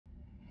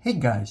Hey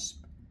guys,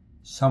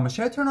 so I'm going to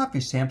show you how to turn off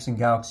your Samsung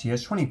Galaxy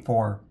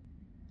S24.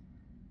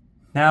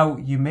 Now,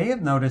 you may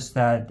have noticed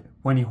that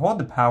when you hold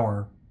the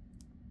power,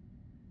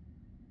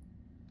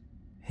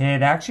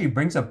 it actually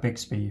brings up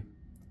Bixby.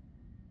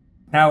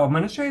 Now, I'm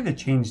going to show you to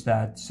change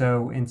that,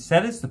 so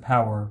instead it's the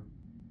power.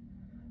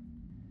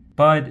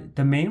 But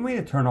the main way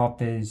to turn off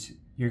is,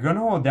 you're going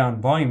to hold down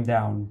volume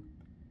down,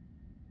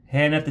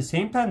 and at the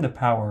same time the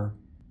power.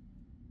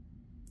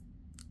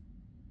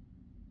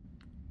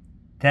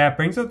 That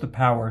brings up the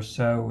power,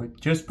 so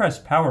just press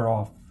power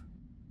off.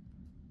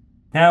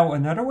 Now,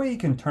 another way you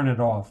can turn it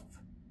off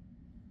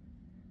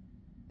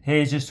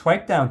is just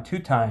swipe down 2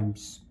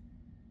 times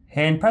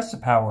and press the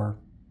power,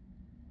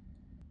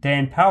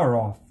 then power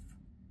off.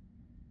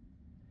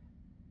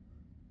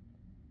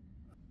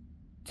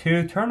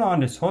 To turn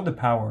on, just hold the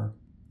power.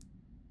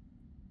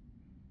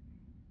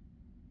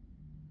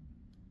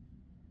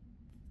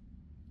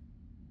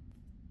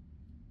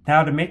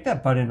 Now to make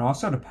that button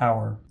also the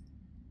power.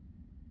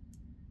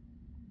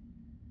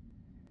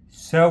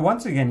 So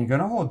once again, you're going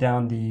to hold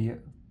down the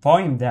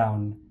volume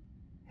down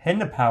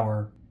and the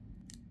power.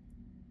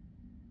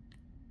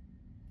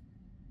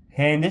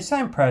 And this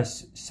time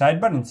press side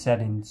button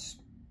settings.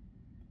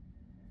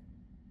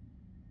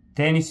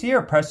 Then you see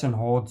your press and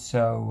hold,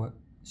 so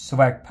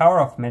select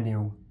power off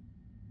menu.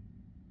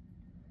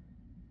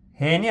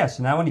 And yeah,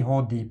 so now when you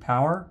hold the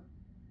power,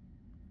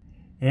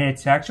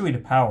 it's actually the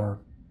power.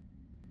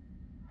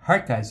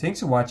 Alright guys,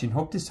 thanks for watching,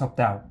 hope this helped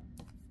out.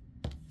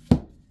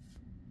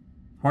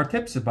 More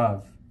tips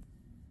above.